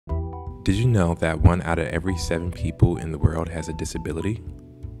Did you know that 1 out of every 7 people in the world has a disability?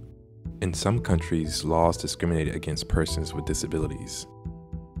 In some countries, laws discriminate against persons with disabilities.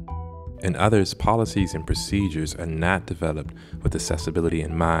 In others, policies and procedures are not developed with accessibility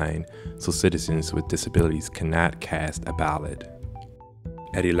in mind, so citizens with disabilities cannot cast a ballot.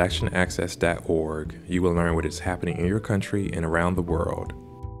 At electionaccess.org, you will learn what is happening in your country and around the world.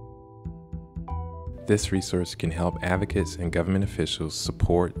 This resource can help advocates and government officials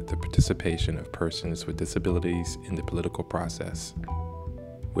support the participation of persons with disabilities in the political process.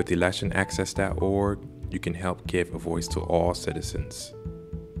 With electionaccess.org, you can help give a voice to all citizens.